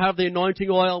 I'm going to have the anointing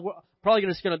oil. We're probably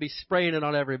just going to be spraying it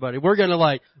on everybody. We're going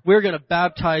to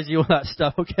baptize you with that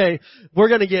stuff, okay? We're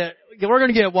going to get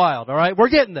wild, alright? We're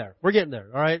getting there,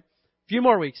 alright? A few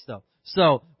more weeks though.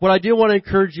 So, what I do want to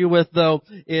encourage you with though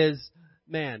is,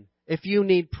 if you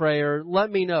need prayer, let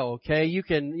me know, okay? You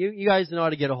guys know how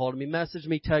to get a hold of me. Message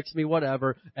me, text me,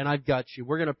 whatever, and I've got you.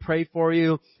 We're going to pray for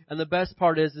you. And the best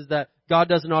part is that God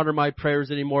doesn't honor my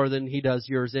prayers any more than He does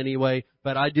yours anyway.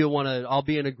 But I'll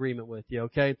be in agreement with you,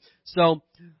 okay? So,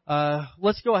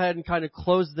 let's go ahead and kind of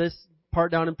close this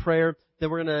part down in prayer. Then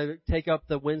we're going to take up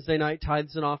the Wednesday night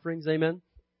tithes and offerings. Amen.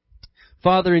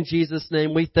 Father, in Jesus'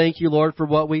 name, we thank you, Lord, for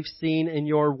what we've seen in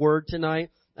your word tonight.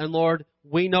 And Lord,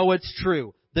 we know it's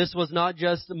true. This was not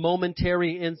just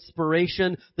momentary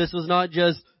inspiration. This was not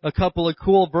just a couple of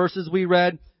cool verses we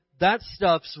read. That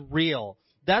stuff's real.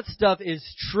 That stuff is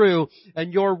true,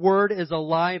 and your word is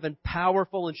alive and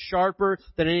powerful and sharper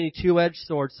than any two-edged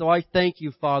sword. So I thank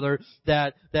you, Father,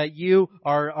 that you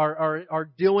are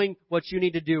doing what you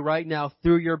need to do right now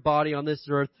through your body on this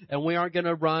earth, and we aren't going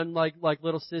to run like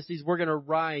little sissies. We're going to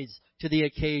rise to the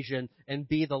occasion and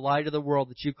be the light of the world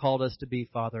that you called us to be,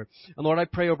 Father. And Lord, I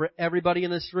pray over everybody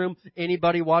in this room,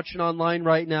 anybody watching online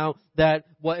right now, that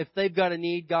if they've got a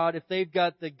need, God, if they've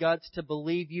got the guts to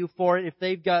believe you for it, if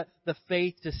they've got the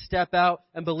faith to step out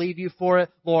and believe you for it,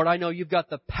 Lord, I know you've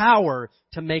got the power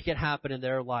to make it happen in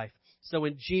their life. So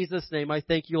in Jesus' name, I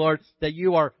thank you, Lord, that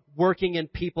you are working in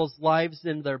people's lives,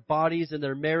 in their bodies, in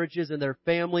their marriages, in their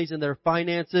families, in their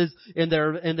finances, in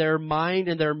their mind,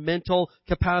 in their mental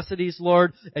capacities,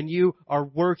 Lord. And you are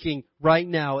working right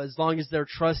now as long as they're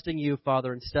trusting you,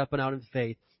 Father, and stepping out in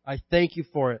faith. I thank you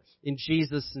for it. In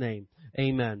Jesus' name,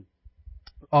 amen.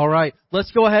 All right,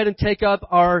 let's go ahead and take up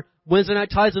our Wednesday night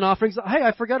tithes and offerings. Hey,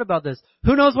 I forgot about this.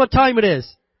 Who knows what time it is?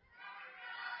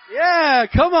 Yeah,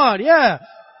 come on, yeah.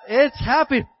 It's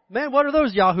happy. Man, what are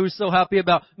those yahoos so happy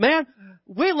about? Man,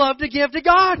 we love to give to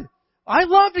God. I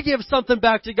love to give something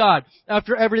back to God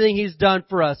after everything He's done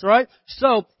for us, alright?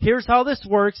 So, here's how this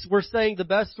works. We're saying the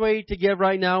best way to give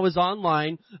right now is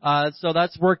online. So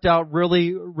that's worked out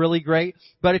really, really great.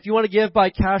 But if you want to give by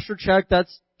cash or check,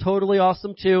 that's totally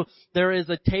awesome too. There is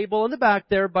a table in the back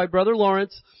there by Brother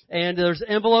Lawrence, and there's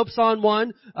envelopes on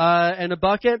one, and a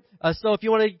bucket. So if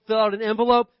you want to fill out an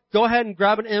envelope, go ahead and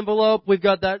grab an envelope. We've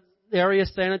got that area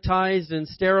sanitized and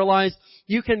sterilized.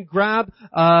 You can grab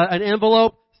an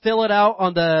envelope, fill it out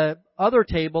on the other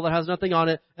table that has nothing on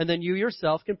it, and then you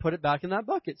yourself can put it back in that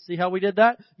bucket. See how we did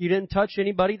that? You didn't touch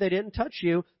anybody, they didn't touch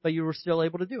you, but you were still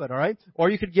able to do it, alright? Or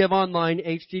you could give online,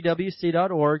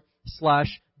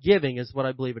 hdwc.org/giving is what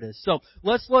I believe it is. So,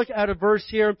 let's look at a verse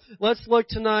here. Let's look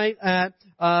tonight at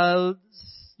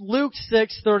Luke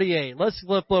 6:38. Let's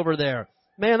flip over there.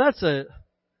 Man, it's a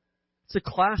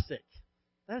classic.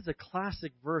 That's a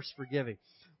classic verse for giving.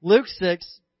 Luke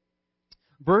 6,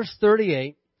 verse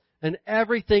 38. And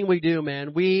everything we do,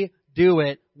 man, we do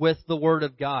it with the Word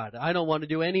of God. I don't want to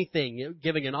do anything.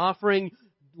 Giving an offering,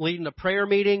 leading a prayer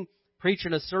meeting,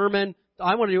 preaching a sermon.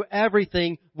 I want to do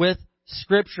everything with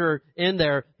Scripture in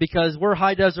there because we're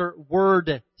High Desert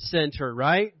Word Center,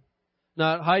 right?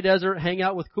 Not High Desert Hang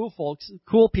Out with Cool Folks,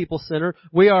 Cool People Center.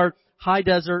 We are High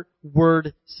Desert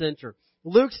Word Center.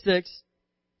 Luke 6,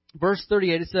 verse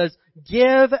 38, it says,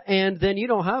 give and then you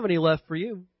don't have any left for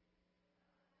you.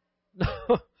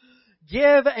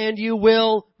 Give and you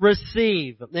will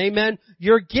receive. Amen.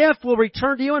 Your gift will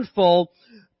return to you in full,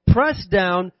 pressed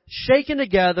down, shaken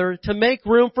together to make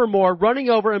room for more, running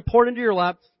over and poured into your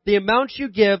lap. The amount you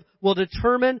give will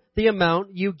determine the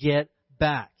amount you get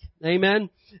back. Amen.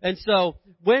 And so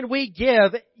when we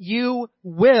give, you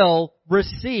will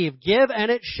receive. Give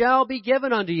and it shall be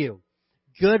given unto you.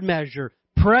 Good measure,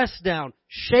 pressed down,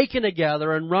 shaken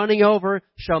together, and running over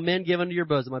shall men give unto your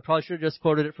bosom. I probably should have just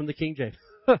quoted it from the King James.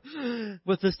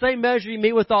 With the same measure you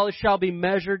meet withal, it shall be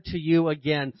measured to you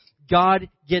again. God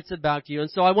gets it back to you.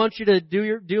 And so I want you to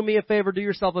do me a favor, do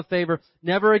yourself a favor.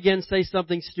 Never again say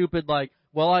something stupid like,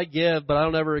 well, I give, but I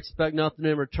don't ever expect nothing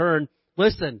in return.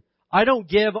 Listen, I don't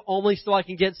give only so I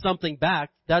can get something back.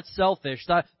 That's selfish.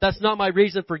 That's not my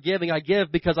reason for giving. I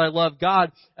give because I love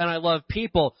God and I love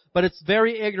people. But it's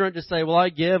very ignorant to say, well, I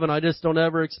give and I just don't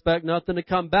ever expect nothing to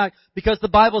come back. Because the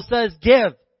Bible says,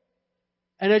 give,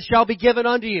 and it shall be given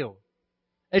unto you.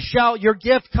 Your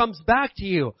gift comes back to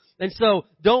you. And so,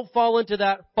 don't fall into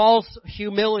that false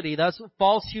humility. That's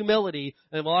false humility.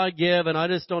 And well, I give and I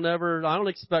don't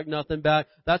expect nothing back.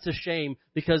 That's a shame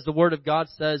because the Word of God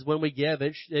says when we give,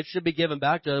 it should be given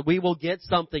back to us. We will get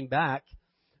something back,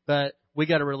 but we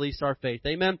got to release our faith.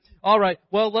 Amen? Alright,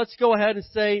 well, let's go ahead and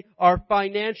say our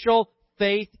financial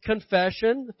faith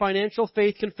confession. Financial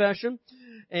faith confession.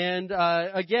 And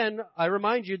again, I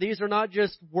remind you, these are not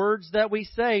just words that we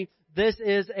say. This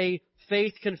is a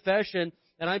faith confession,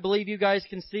 and I believe you guys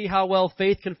can see how well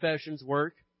faith confessions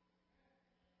work.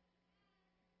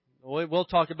 We'll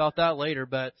talk about that later,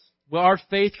 but our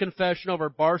faith confession over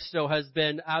Barstow has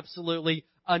been absolutely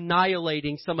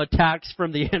annihilating some attacks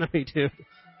from the enemy, dude.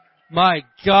 My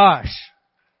gosh.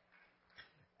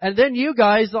 And then you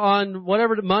guys on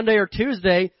whatever, Monday or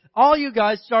Tuesday, all you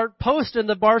guys start posting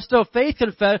the Barstow Faith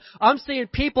Confession. I'm seeing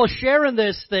people sharing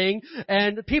this thing,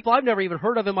 and people I've never even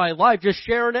heard of in my life, just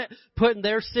sharing it, putting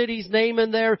their city's name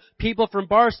in there, people from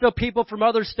Barstow, people from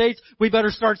other states. We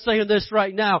better start saying this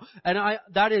right now. And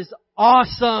that is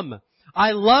awesome.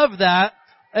 I love that.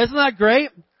 Isn't that great?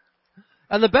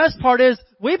 And the best part is,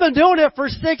 we've been doing it for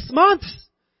 6 months.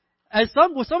 And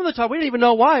some of the time, we didn't even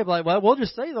know why. Like, well, we'll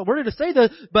just say that. We're going to say this.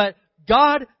 But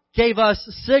God gave us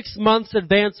 6 months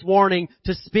advance warning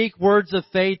to speak words of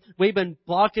faith. We've been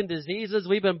blocking diseases.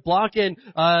 We've been blocking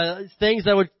things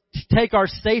that would take our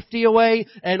safety away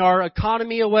and our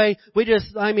economy away.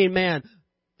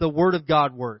 The Word of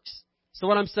God works. So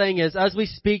what I'm saying is, as we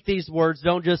speak these words,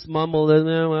 don't just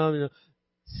mumble.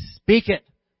 Speak it.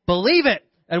 Believe it.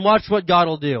 And watch what God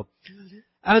will do.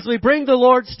 As we bring the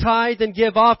Lord's tithe and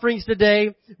give offerings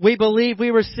today, we believe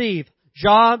we receive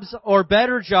jobs or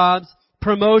better jobs,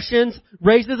 promotions,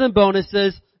 raises and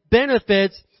bonuses,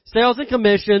 benefits, sales and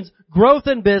commissions, growth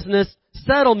in business,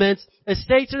 settlements,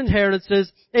 estates and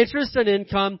inheritances, interest and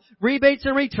income, rebates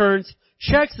and returns,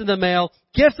 checks in the mail,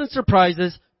 gifts and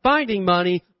surprises, finding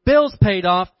money, bills paid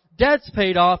off, debts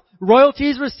paid off,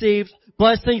 royalties received,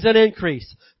 blessings and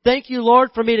increase. Thank you,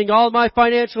 Lord, for meeting all of my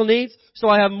financial needs, so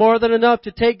I have more than enough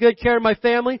to take good care of my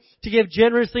family, to give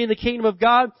generously in the kingdom of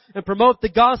God, and promote the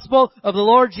gospel of the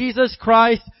Lord Jesus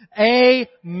Christ.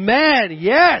 Amen.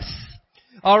 Yes.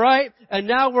 All right. And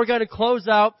now we're going to close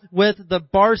out with the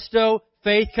Barstow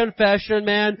Faith Confession,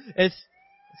 man. It's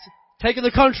taking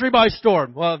the country by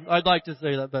storm. Well, I'd like to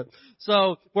say that, but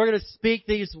so we're going to speak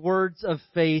these words of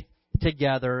faith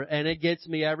together, and it gets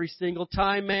me every single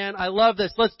time, man. I love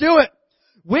this. Let's do it.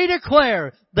 We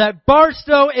declare that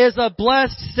Barstow is a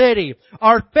blessed city.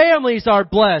 Our families are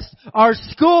blessed. Our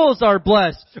schools are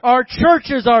blessed. Our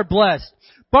churches are blessed.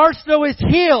 Barstow is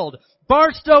healed.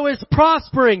 Barstow is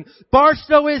prospering.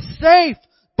 Barstow is safe.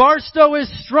 Barstow is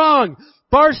strong.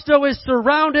 Barstow is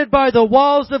surrounded by the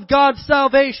walls of God's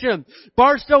salvation.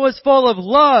 Barstow is full of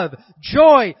love,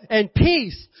 joy, and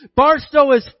peace.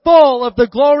 Barstow is full of the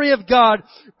glory of God.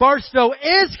 Barstow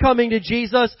is coming to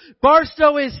Jesus.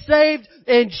 Barstow is saved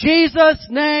in Jesus'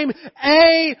 name.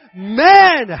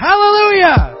 Amen.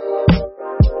 Hallelujah.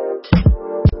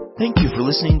 Thank you for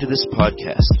listening to this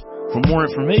podcast. For more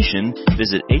information,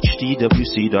 visit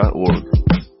hdwc.org.